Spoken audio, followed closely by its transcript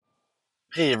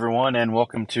Hey everyone, and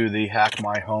welcome to the Hack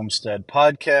My Homestead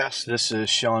podcast. This is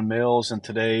Sean Mills, and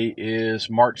today is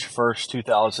March 1st,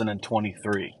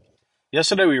 2023.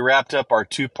 Yesterday, we wrapped up our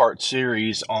two-part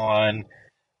series on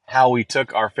how we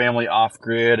took our family off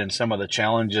grid and some of the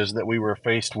challenges that we were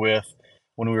faced with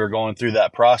when we were going through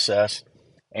that process.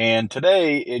 And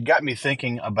today, it got me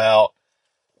thinking about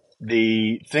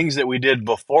the things that we did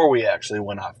before we actually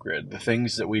went off grid, the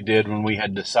things that we did when we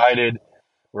had decided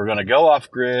we're going to go off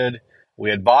grid. We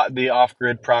had bought the off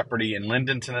grid property in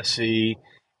Linden, Tennessee,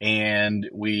 and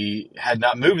we had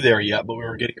not moved there yet, but we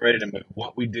were getting ready to move.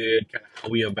 What we did, kind of how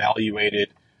we evaluated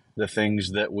the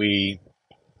things that we,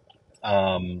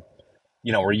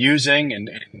 were using and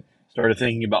started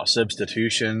thinking about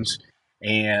substitutions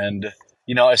and,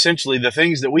 essentially the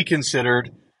things that we considered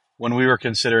when we were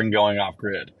considering going off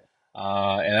grid.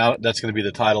 That's going to be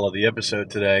the title of the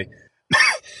episode today.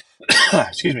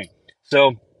 Excuse me.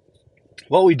 So,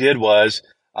 what we did was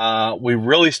we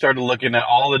really started looking at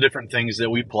all the different things that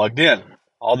we plugged in,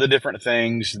 all the different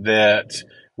things that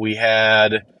we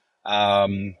had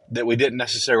that we didn't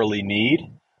necessarily need,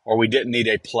 or we didn't need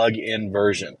a plug-in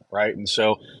version, right? And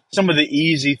so some of the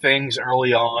easy things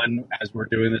early on as we're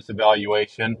doing this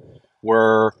evaluation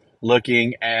were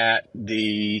looking at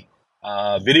the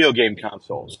video game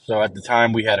consoles. So at the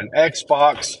time we had an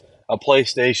Xbox, a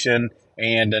PlayStation,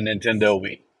 and a Nintendo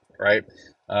Wii, right?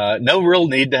 No real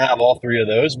need to have all three of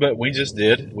those, but we just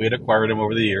did. We had acquired them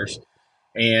over the years.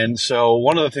 And so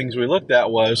one of the things we looked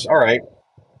at was, all right,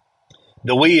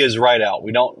 the Wii is right out.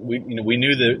 We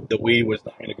knew that the Wii was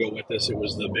not going to go with us. It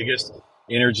was the biggest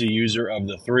energy user of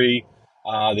the three.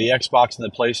 The Xbox and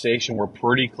the PlayStation were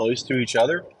pretty close to each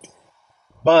other,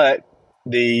 but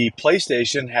the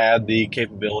PlayStation had the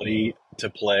capability to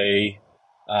play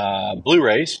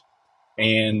Blu-rays,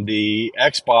 and the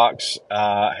Xbox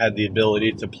had the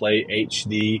ability to play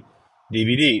HD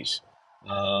DVDs.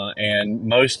 And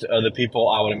most of the people,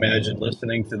 I would imagine,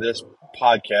 listening to this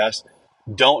podcast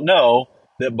don't know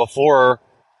that before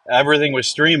everything was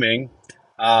streaming,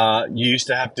 you used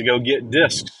to have to go get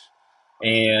discs.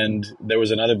 And there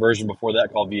was another version before that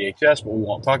called VHS, but we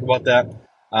won't talk about that.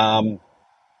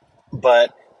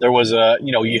 But there was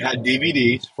you had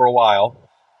DVDs for a while,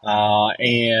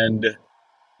 and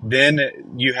then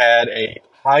you had a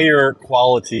higher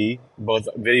quality, both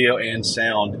video and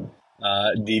sound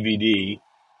DVD,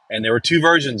 and there were two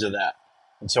versions of that.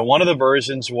 And so one of the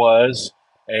versions was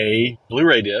a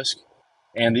Blu-ray disc,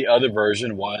 and the other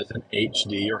version was an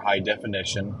HD or high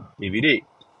definition DVD.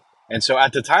 And so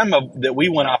at the time that we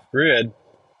went off grid,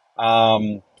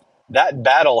 that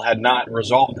battle had not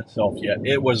resolved itself yet.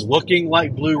 It was looking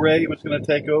like Blu-ray was going to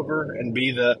take over and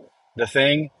be the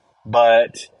thing,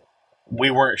 but we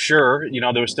weren't sure.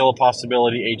 There was still a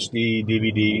possibility HD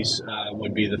DVDs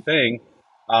would be the thing.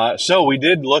 So we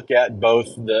did look at both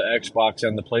the Xbox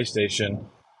and the PlayStation,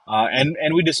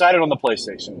 and we decided on the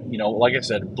PlayStation. Like I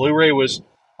said, Blu-ray was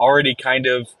already kind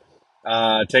of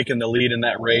taking the lead in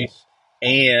that race,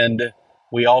 and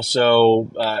we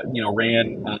also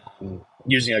ran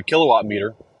using a kilowatt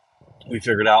meter. We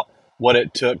figured out what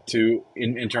it took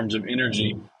in terms of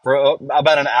energy for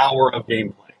about an hour of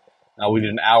gameplay. We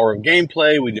did an hour of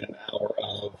gameplay. We did an hour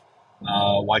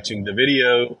of watching the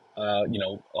video.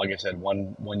 Like I said,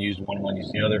 one used one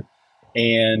used the other.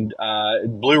 And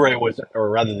Blu-ray was,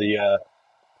 or rather the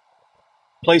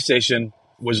PlayStation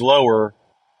was lower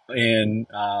in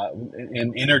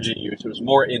energy use. It was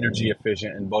more energy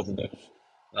efficient in both of those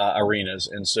arenas.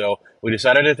 And so we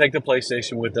decided to take the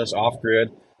PlayStation with us off grid.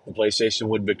 The PlayStation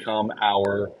would become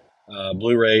our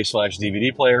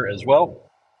Blu-ray/DVD player as well.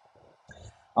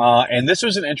 And this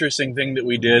was an interesting thing that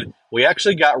we did. We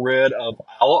actually got rid of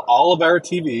all of our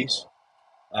TVs,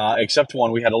 except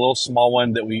one. We had a little small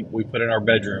one that we put in our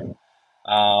bedroom.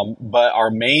 But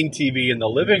our main TV in the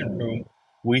living room,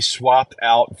 we swapped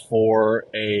out for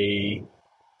a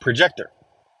projector.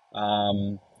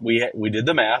 We did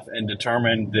the math and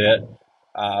determined that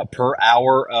per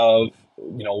hour of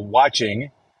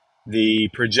watching, the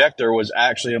projector was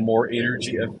actually a more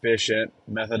energy efficient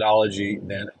methodology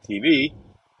than a TV.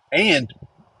 And,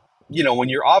 when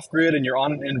you're off grid and you're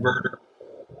on an inverter,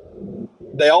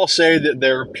 they all say that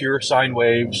they're pure sine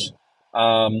waves.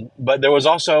 But there was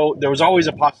always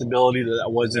a possibility that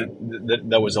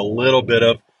was a little bit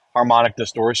of harmonic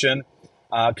distortion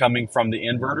coming from the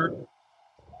inverter.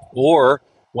 Or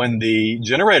when the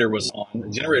generator was on, the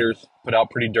generators put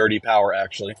out pretty dirty power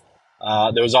actually.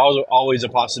 There was always a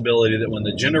possibility that when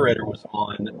the generator was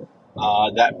on,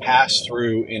 that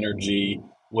pass-through energy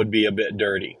would be a bit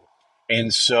dirty.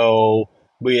 And so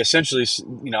we essentially,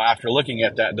 after looking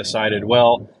at that, decided,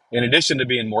 well, in addition to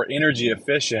being more energy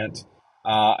efficient,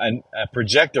 and a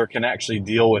projector can actually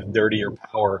deal with dirtier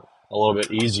power a little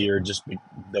bit easier, just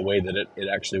the way that it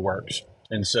actually works.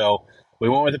 And so we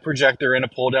went with a projector and a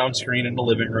pull down screen in the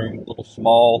living room, a little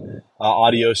small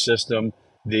audio system.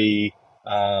 The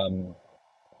um,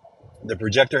 the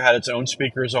projector had its own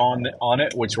speakers on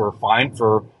it, which were fine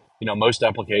for most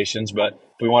applications. But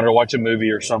if we wanted to watch a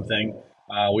movie or something,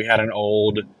 we had an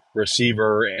old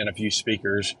receiver and a few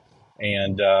speakers,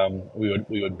 and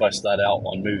we would bust that out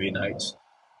on movie nights.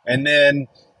 And then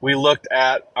we looked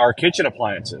at our kitchen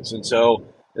appliances, and so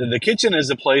the kitchen is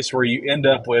a place where you end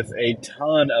up with a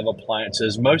ton of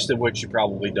appliances, most of which you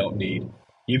probably don't need.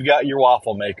 You've got your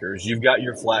waffle makers, you've got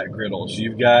your flat griddles,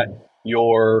 you've got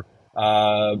your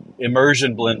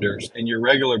immersion blenders and your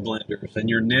regular blenders and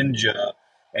your Ninja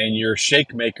and your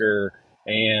shake maker,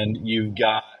 and you've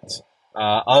got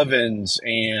ovens,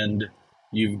 and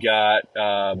you've got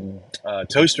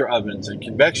toaster ovens and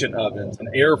convection ovens and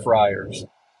air fryers,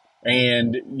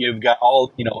 and you've got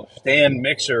all stand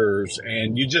mixers,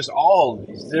 and you just all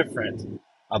these different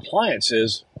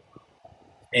appliances.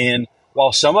 And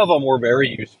while some of them were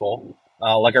very useful,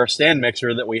 like our stand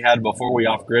mixer that we had before we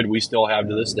off grid, we still have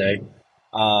to this day.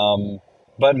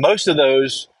 But most of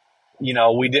those,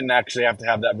 we didn't actually have to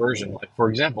have that version. Like,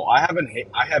 for example, I have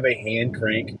a hand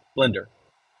crank blender,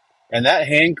 and that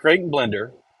hand crank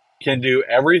blender can do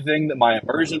everything that my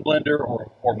immersion blender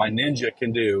or my Ninja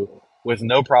can do with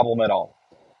no problem at all.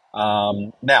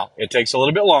 Now, it takes a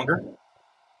little bit longer,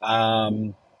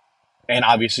 and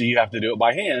obviously you have to do it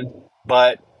by hand,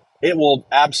 but it will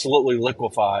absolutely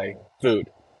liquefy food.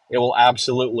 It will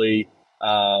absolutely,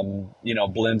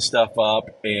 blend stuff up,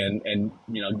 and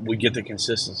we get the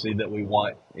consistency that we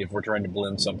want if we're trying to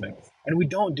blend something. And we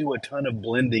don't do a ton of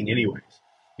blending anyways.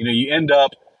 You end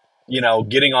up,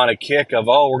 getting on a kick of,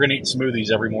 oh, we're going to eat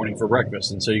smoothies every morning for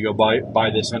breakfast. And so you go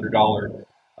buy this $100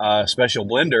 special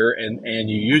blender, and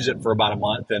you use it for about a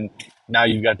month, and now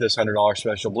you've got this $100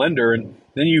 special blender, and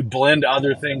then you blend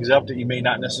other things up that you may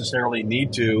not necessarily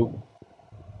need to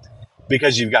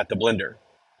because you've got the blender.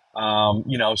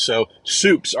 So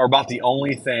soups are about the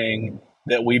only thing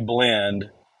that we blend,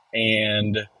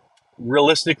 and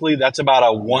realistically, that's about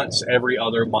a once every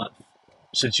other month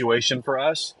situation for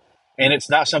us, and it's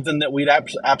not something that we'd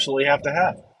absolutely have to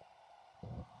have.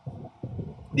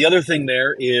 The other thing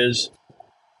there is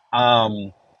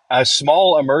a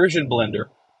small immersion blender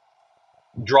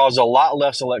draws a lot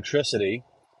less electricity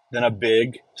than a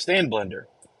big stand blender.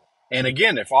 And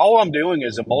again, if all I'm doing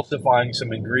is emulsifying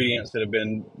some ingredients that have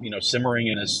been, simmering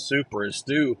in a soup or a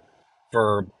stew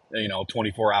for,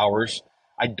 24 hours,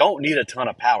 I don't need a ton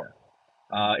of power.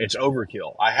 It's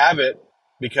overkill. I have it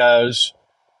because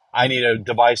I need a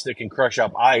device that can crush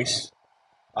up ice,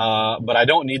 but I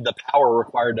don't need the power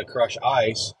required to crush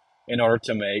ice in order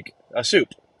to make a soup.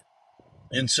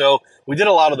 And so we did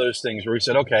a lot of those things where we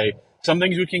said, okay, some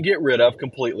things we can get rid of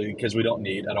completely because we don't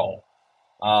need at all.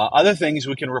 Other things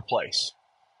we can replace.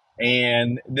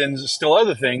 And then still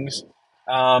other things,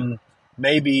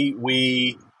 maybe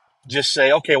we just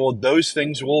say, okay, well, those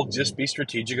things will just be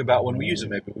strategic about when we use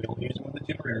them. Maybe we don't use them when the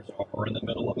generators are off or in the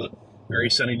middle of a very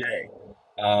sunny day.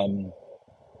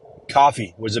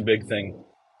 Coffee was a big thing.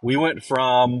 We went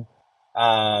from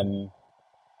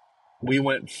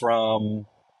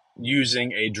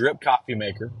using a drip coffee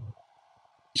maker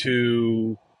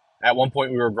to, at one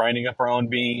point, we were grinding up our own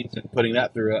beans and putting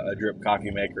that through a drip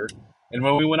coffee maker. And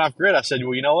when we went off grid, I said,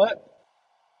 well, you know what?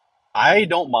 I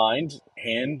don't mind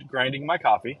hand grinding my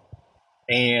coffee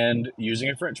and using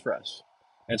a French press.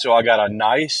 And so I got a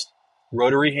nice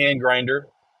rotary hand grinder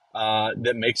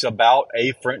that makes about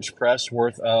a French press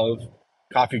worth of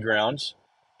coffee grounds.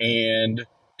 And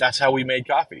that's how we made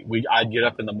coffee. I'd get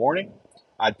up in the morning,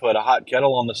 I'd put a hot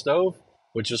kettle on the stove,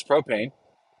 which is propane.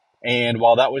 And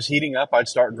while that was heating up, I'd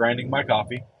start grinding my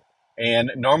coffee.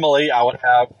 And normally I would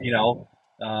have,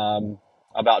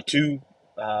 about two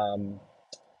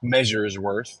measures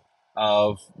worth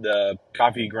of the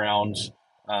coffee grounds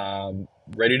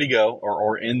ready to go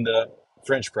or in the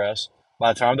French press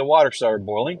by the time the water started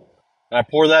boiling. And I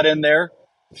pour that in there,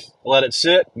 let it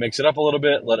sit, mix it up a little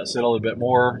bit, let it sit a little bit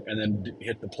more, and then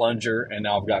hit the plunger, and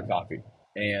now I've got coffee.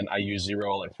 And I use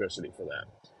zero electricity for that.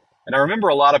 And I remember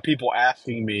a lot of people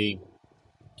asking me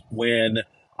when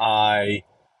I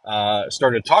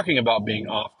started talking about being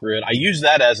off-grid. I use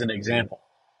that as an example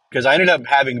because I ended up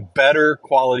having better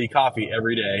quality coffee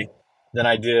every day than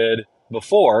I did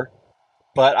before,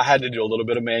 but I had to do a little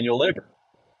bit of manual labor.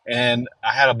 And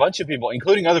I had a bunch of people,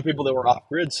 including other people that were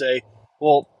off-grid, say,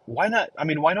 well, why not? I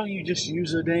mean, why don't you just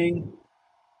use a dang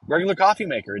regular coffee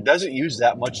maker? It doesn't use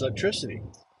that much electricity.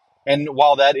 And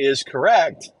while that is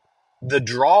correct, the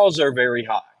draws are very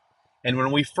high. And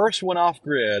when we first went off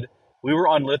grid, we were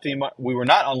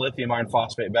not on lithium iron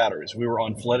phosphate batteries. We were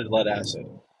on flooded lead acid.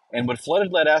 And with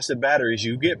flooded lead acid batteries,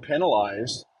 you get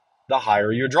penalized the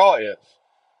higher your draw is.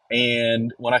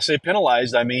 And when I say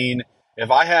penalized, I mean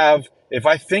if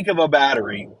I think of a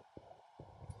battery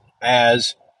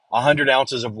as 100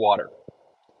 ounces of water,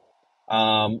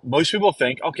 most people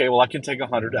think, okay, well, I can take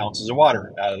 100 ounces of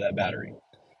water out of that battery.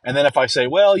 And then if I say,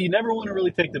 well, you never want to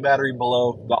really take the battery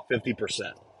below about 50%,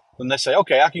 then they say,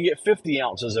 okay, I can get 50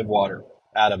 ounces of water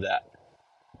out of that.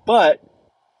 But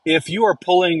if you are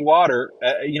pulling water,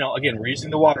 again, we're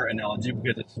using the water analogy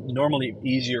because it's normally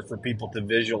easier for people to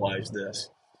visualize this.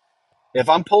 If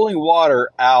I'm pulling water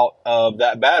out of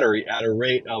that battery at a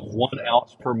rate of 1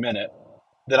 ounce per minute,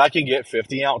 then I can get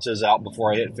 50 ounces out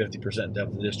before I hit 50%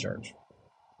 depth of discharge.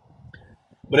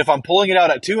 But if I'm pulling it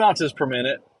out at 2 ounces per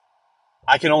minute,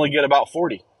 I can only get about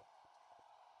 40.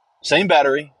 Same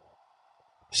battery,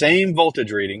 same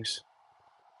voltage readings,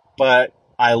 but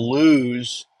I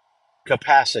lose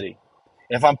capacity.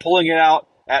 If I'm pulling it out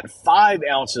at 5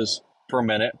 ounces per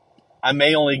minute, I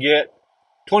may only get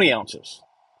 20 ounces.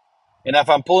 And if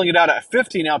I'm pulling it out at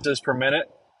 15 ounces per minute,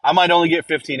 I might only get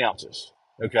 15 ounces.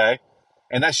 Okay?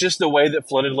 And that's just the way that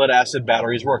flooded lead acid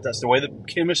batteries work. That's the way the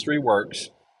chemistry works,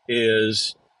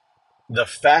 is the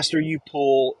faster you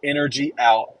pull energy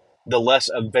out, the less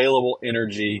available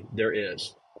energy there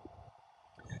is.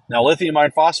 Now, lithium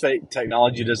iron phosphate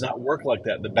technology does not work like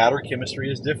that. The battery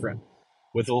chemistry is different.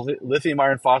 With lithium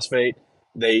iron phosphate,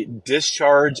 they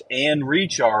discharge and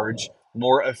recharge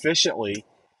more efficiently,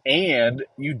 and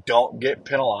you don't get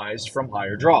penalized from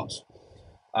higher draws.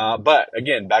 But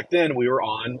again, back then we were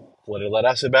on flooded lead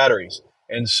acid batteries.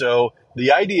 And so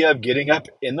the idea of getting up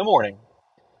in the morning,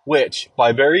 which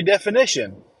by very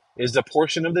definition is the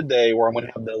portion of the day where I'm going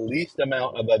to have the least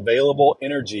amount of available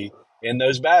energy in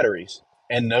those batteries,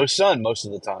 and no sun most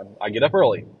of the time. I get up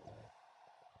early.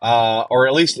 Or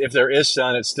at least if there is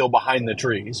sun, it's still behind the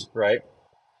trees, right?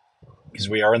 Because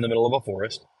we are in the middle of a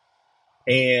forest.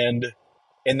 And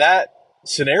in that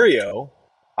scenario,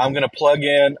 I'm going to plug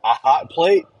in a hot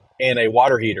plate and a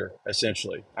water heater,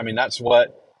 essentially. I mean, that's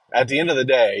what, at the end of the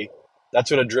day, that's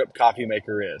what a drip coffee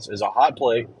maker is a hot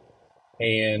plate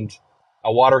and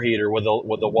a water heater with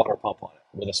a water pump on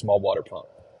it, with a small water pump.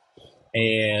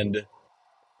 And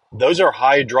those are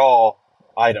high draw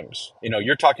items.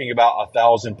 You're talking about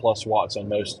 1,000 plus watts on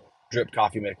most drip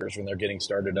coffee makers when they're getting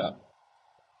started up.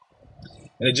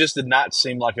 And it just did not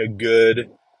seem like a good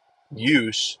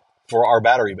use for our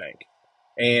battery bank.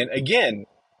 And again,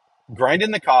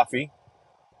 grinding the coffee,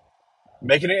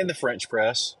 making it in the French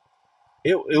press,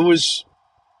 it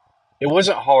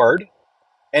wasn't hard.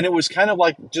 And it was kind of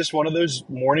like just one of those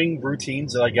morning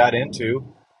routines that I got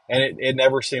into, and it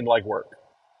never seemed like work.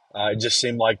 It just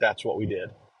seemed like that's what we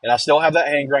did. And I still have that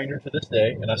hand grinder to this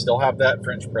day, and I still have that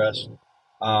French press.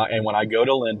 And when I go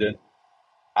to Linden,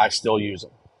 I still use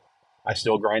them. I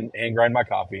still hand grind my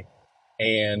coffee,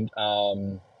 and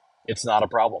it's not a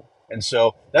problem. And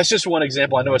so that's just one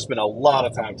example. I know I spent a lot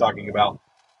of time talking about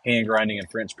hand grinding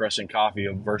and French pressing coffee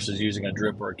versus using a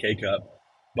drip or a K-cup.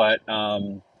 But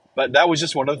that was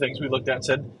just one of the things we looked at and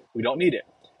said, we don't need it.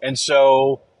 And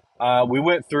so we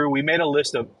went through, we made a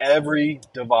list of every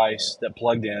device that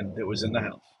plugged in that was in the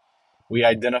house. We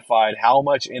identified how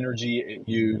much energy it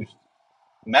used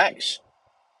max.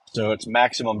 So it's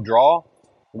maximum draw.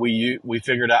 We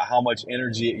figured out how much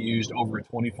energy it used over a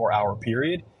 24-hour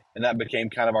period. And that became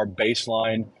kind of our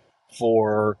baseline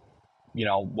for,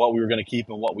 what we were going to keep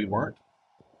and what we weren't.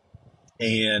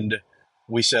 And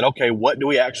we said, okay, what do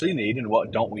we actually need and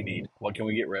what don't we need? What can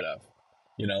we get rid of?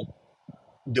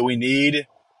 Do we need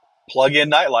plug-in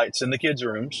night lights in the kids'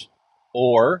 rooms,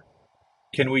 or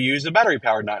can we use a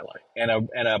battery-powered nightlight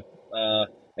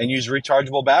and use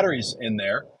rechargeable batteries in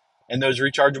there? And those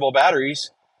rechargeable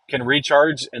batteries can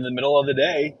recharge in the middle of the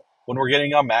day when we're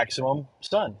getting a maximum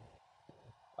sun.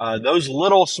 Those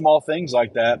little small things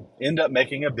like that end up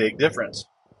making a big difference.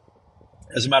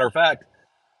 As a matter of fact,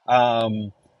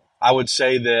 I would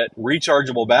say that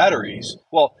rechargeable batteries,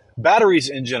 batteries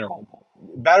in general,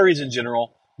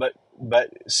 but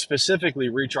specifically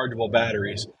rechargeable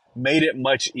batteries made it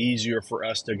much easier for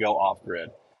us to go off grid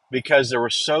because there were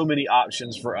so many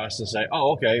options for us to say,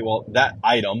 oh, okay, well, that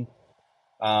item,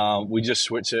 we just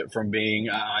switched it from being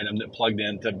an item that plugged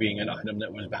in to being an item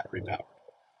that was battery powered.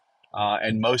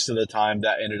 And most of the time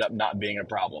that ended up not being a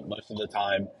problem. Most of the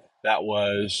time that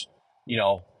was,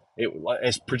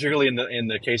 it's particularly in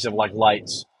the case of like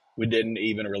lights, we didn't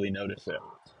even really notice it.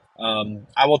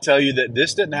 I will tell you that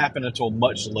this didn't happen until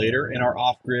much later in our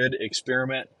off-grid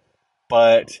experiment,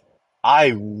 but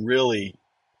I really,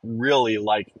 really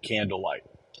like candlelight.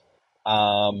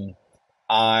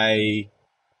 I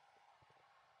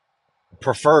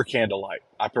prefer candlelight.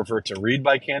 I prefer to read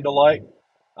by candlelight.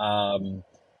 Um,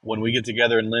 when we get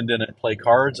together in Linden and play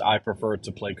cards, I prefer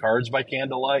to play cards by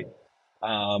candlelight.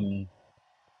 Um,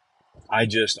 I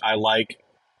like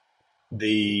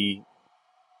the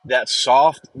that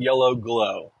soft yellow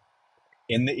glow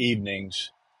in the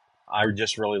evenings. I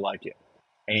just really like it,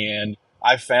 and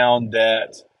I found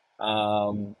that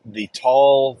the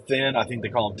tall, thin, I think they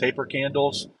call them taper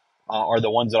candles, are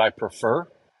the ones that I prefer.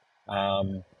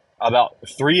 Um, about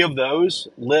three of those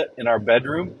lit in our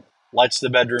bedroom lights the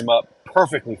bedroom up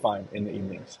perfectly fine in the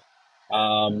evenings.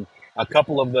 Um, a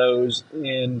couple of those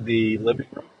in the living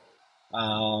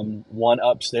room, one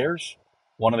upstairs,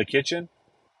 one in the kitchen,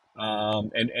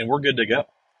 and we're good to go.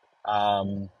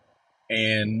 Um,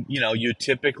 and you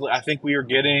typically, I think we are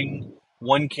getting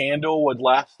one candle would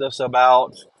last us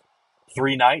about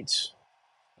 3 nights.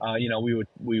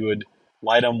 We would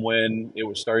light them when it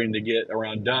was starting to get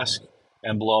around dusk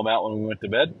and blow them out when we went to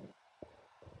bed.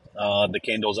 The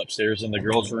candles upstairs in the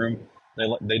girls' room,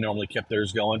 they normally kept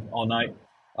theirs going all night.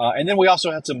 And then we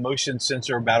also had some motion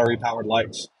sensor battery powered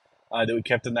lights that we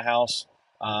kept in the house.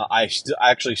 I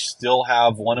actually still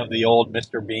have one of the old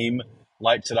Mr. Beam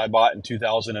lights that I bought in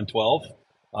 2012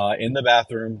 in the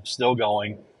bathroom, still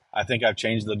going. I think I've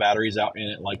changed the batteries out in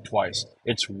it like twice.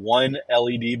 It's one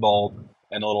LED bulb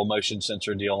and a little motion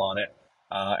sensor deal on it,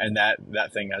 and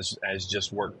that thing has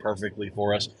just worked perfectly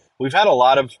for us. We've had a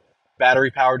lot of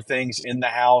battery powered things in the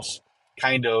house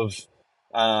kind of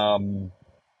um,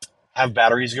 have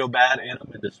batteries go bad in them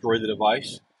and destroy the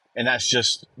device. And that's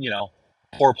just,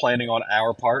 poor planning on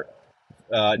our part,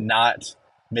 not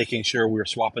making sure we're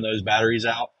swapping those batteries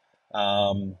out.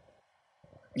 Um,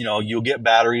 you'll get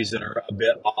batteries that are a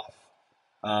bit off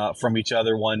from each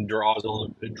other. One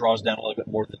it draws down a little bit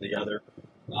more than the other.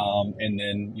 And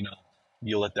then,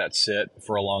 you let that sit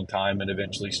for a long time and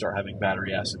eventually start having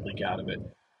battery acid leak out of it.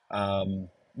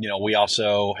 We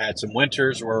also had some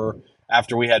winters where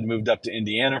after we had moved up to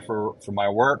Indiana for my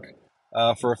work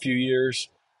for a few years,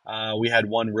 we had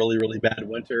one really, really bad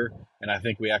winter. And I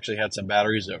think we actually had some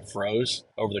batteries that froze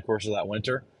over the course of that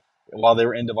winter while they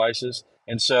were in devices.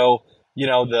 And so,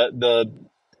 the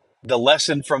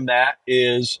lesson from that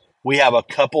is we have a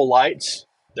couple lights.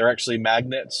 They're actually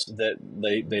magnets that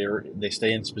they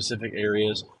stay in specific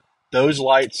areas. Those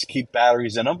lights keep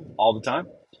batteries in them all the time.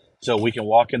 So we can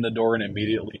walk in the door and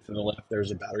immediately to the left, there's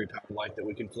a battery powered light that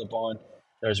we can flip on.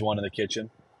 There's one in the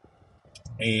kitchen.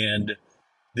 And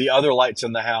the other lights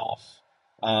in the house,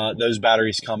 those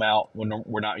batteries come out when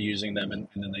we're not using them, and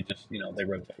then they just, they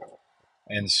rotate.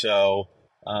 And so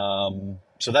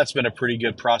that's been a pretty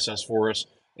good process for us.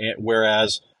 And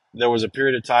whereas there was a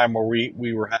period of time where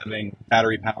we were having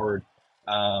battery powered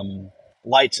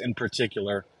lights in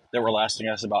particular that were lasting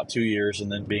us about 2 years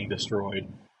and then being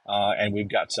destroyed. And we've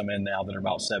got some in now that are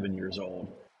about 7 years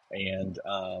old and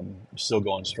still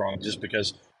going strong just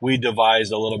because we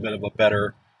devised a little bit of a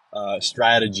better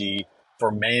strategy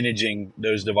for managing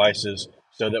those devices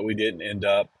so that we didn't end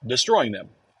up destroying them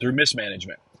through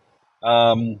mismanagement.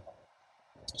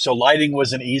 So lighting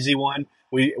was an easy one.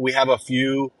 We have a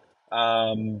few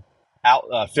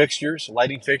fixtures,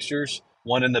 lighting fixtures.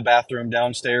 One in the bathroom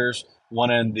downstairs,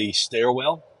 one in the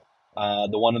stairwell.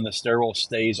 The one in the stairwell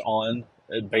stays on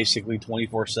basically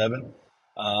 24/7,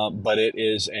 but it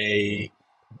is a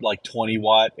like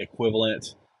 20-watt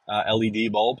equivalent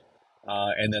LED bulb.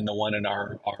 And then the one in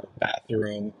our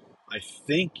bathroom, I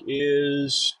think,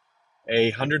 is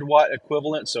 100-watt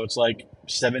equivalent. So it's like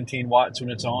 17 watts when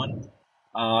it's on.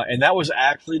 And that was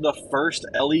actually the first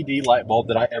LED light bulb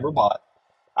that I ever bought.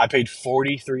 I paid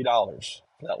 $43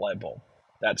 for that light bulb.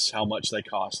 That's how much they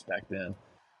cost back then.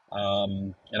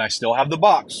 And I still have the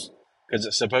box because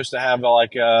it's supposed to have I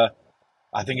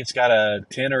think it's got a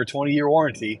 10 or 20-year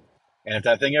warranty. And if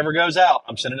that thing ever goes out,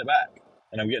 I'm sending it back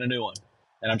and I'm getting a new one.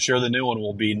 And I'm sure the new one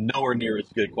will be nowhere near as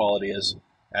good quality as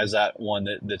that one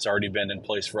that's already been in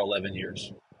place for 11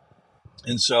 years.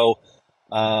 And so,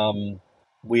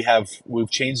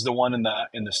 we've changed the one in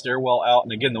the stairwell out,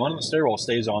 and again, the one in the stairwell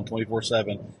stays on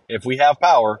 24/7. If we have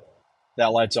power,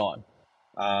 that light's on.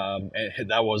 And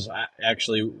that was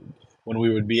actually when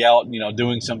we would be out,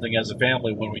 doing something as a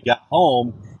family. When we got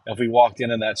home, if we walked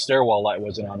in and that stairwell light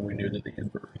wasn't on, we knew that the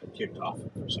inverter had kicked off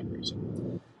for some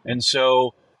reason. And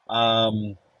so,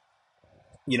 we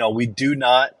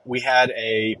had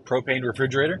a propane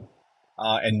refrigerator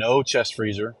and no chest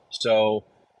freezer, so.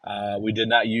 We did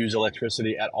not use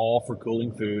electricity at all for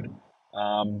cooling food.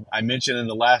 I mentioned in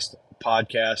the last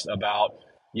podcast about,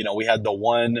 we had the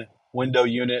one window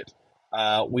unit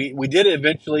We did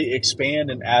eventually expand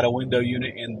and add a window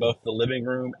unit in both the living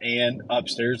room and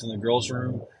upstairs in the girls'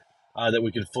 room that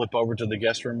we could flip over to the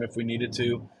guest room if we needed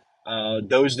to.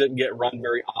 Those didn't get run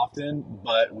very often,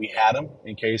 but we had them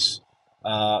in case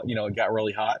it got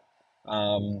really hot.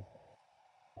 Um,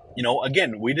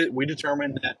 Again, we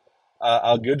determined that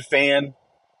a good fan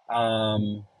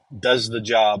does the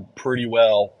job pretty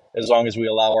well as long as we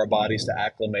allow our bodies to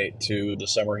acclimate to the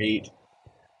summer heat.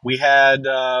 We had,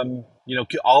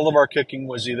 all of our cooking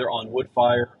was either on wood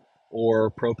fire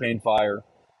or propane fire,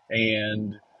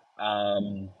 and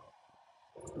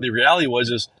the reality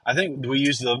is I think we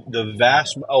used the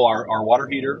vast our water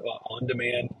heater on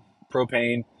demand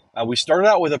propane. We started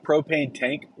out with a propane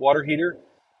tank water heater,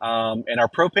 and our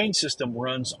propane system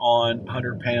runs on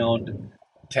 100-pound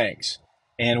tanks,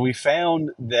 and we found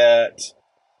that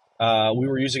we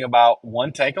were using about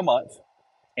one tank a month.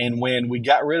 And when we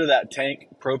got rid of that tank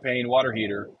propane water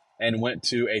heater and went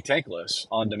to a tankless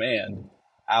on demand,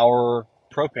 our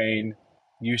propane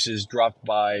usage dropped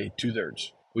by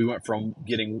 2/3. We went from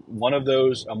getting one of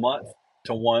those a month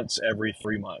to once every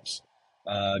 3 months,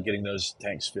 getting those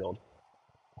tanks filled.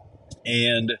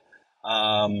 And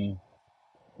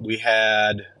we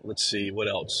had, let's see, what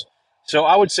else? So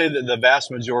I would say that the vast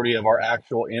majority of our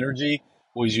actual energy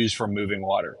was used for moving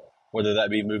water, whether that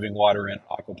be moving water in an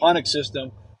aquaponics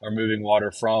system or moving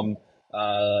water from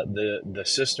the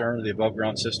cistern, the above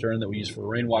ground cistern that we use for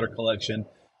rainwater collection,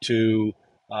 to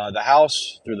the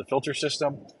house through the filter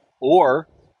system, or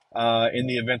in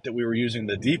the event that we were using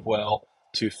the deep well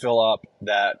to fill up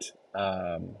that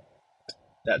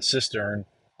cistern,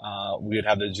 we would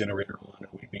have the generator on and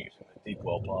we'd be using the deep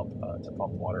well pump to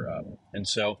pump water up. And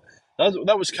so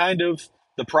that was kind of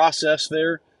the process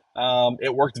there.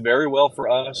 It worked very well for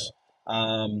us.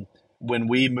 When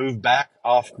we move back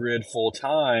off grid full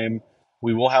time,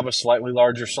 we will have a slightly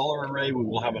larger solar array. We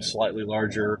will have a slightly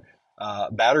larger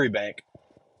battery bank,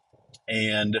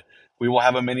 and we will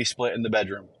have a mini split in the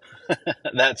bedroom.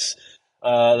 That's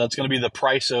going to be the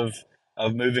price of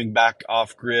moving back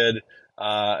off grid,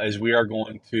 as we're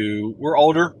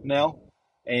older now,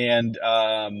 and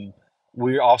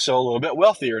we're also a little bit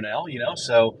wealthier now,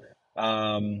 so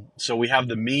we have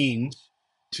the means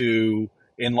to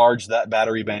enlarge that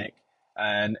battery bank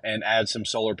and add some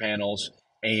solar panels,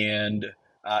 and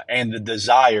the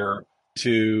desire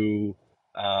to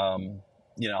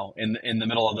in the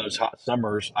middle of those hot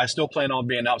summers, I still plan on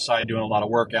being outside doing a lot of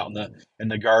work out in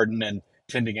the garden and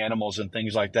tending animals and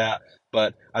things like that.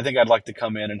 But I think I'd like to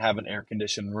come in and have an air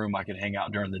conditioned room I can hang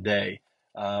out during the day,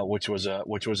 which was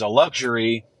a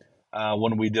luxury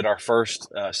when we did our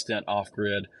first stint off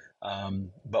grid,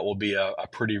 but will be a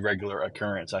pretty regular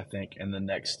occurrence, I think, in the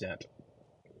next stint.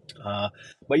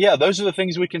 But yeah, those are the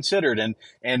things we considered. And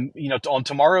on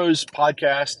tomorrow's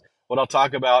podcast, what I'll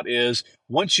talk about is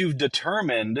once you've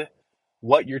determined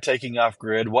what you're taking off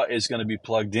grid, what is going to be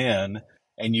plugged in,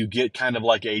 and you get kind of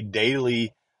like a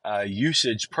daily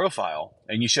usage profile,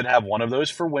 and you should have one of those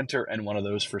for winter and one of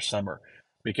those for summer,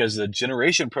 because the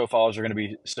generation profiles are going to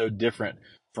be so different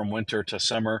from winter to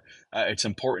summer. It's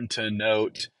important to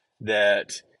note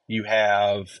that you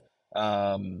have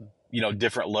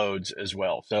different loads as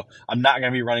well. So I'm not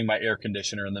going to be running my air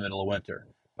conditioner in the middle of winter,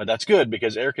 but that's good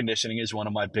because air conditioning is one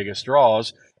of my biggest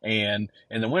draws. And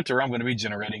in the winter, I'm going to be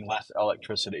generating less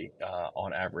electricity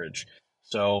on average.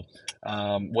 So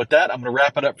with that, I'm going to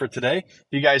wrap it up for today. If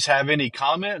you guys have any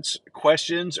comments,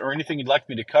 questions, or anything you'd like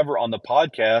me to cover on the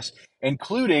podcast,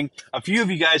 including a few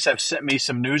of you guys have sent me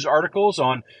some news articles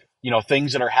on,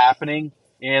 things that are happening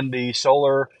in the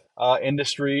solar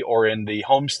industry or in the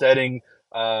homesteading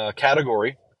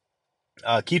category,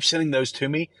 keep sending those to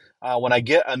me. When I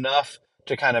get enough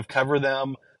to kind of cover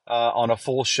them on a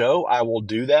full show, I will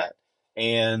do that.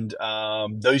 And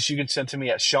those you can send to me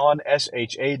at Shawn,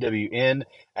 SHAWN,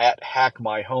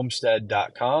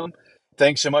 @hackmyhomestead.com.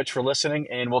 Thanks so much for listening,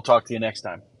 and we'll talk to you next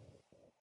time.